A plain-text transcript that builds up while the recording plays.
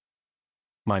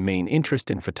My main interest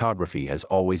in photography has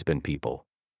always been people,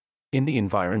 in the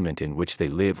environment in which they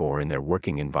live or in their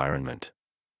working environment.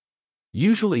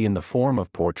 Usually in the form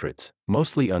of portraits,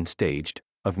 mostly unstaged,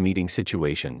 of meeting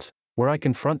situations, where I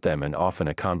confront them and often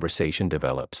a conversation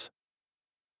develops.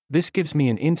 This gives me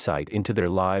an insight into their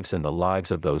lives and the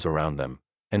lives of those around them,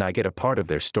 and I get a part of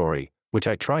their story, which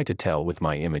I try to tell with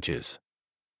my images.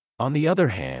 On the other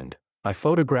hand, I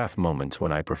photograph moments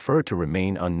when I prefer to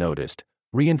remain unnoticed,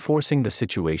 reinforcing the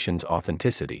situation's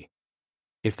authenticity.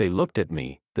 If they looked at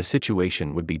me, the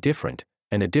situation would be different,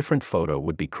 and a different photo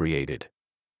would be created.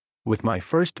 With my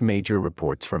first major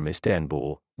reports from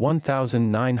Istanbul,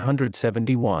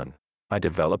 1971, I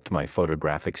developed my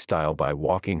photographic style by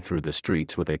walking through the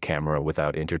streets with a camera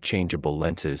without interchangeable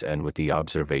lenses and with the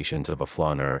observations of a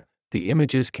flâneur. The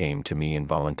images came to me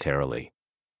involuntarily.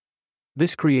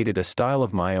 This created a style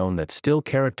of my own that still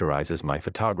characterizes my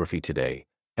photography today,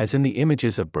 as in the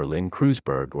images of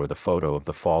Berlin-Kreuzberg or the photo of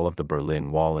the fall of the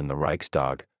Berlin Wall in the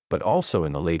Reichstag, but also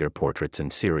in the later portraits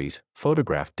and series,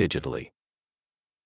 photographed digitally.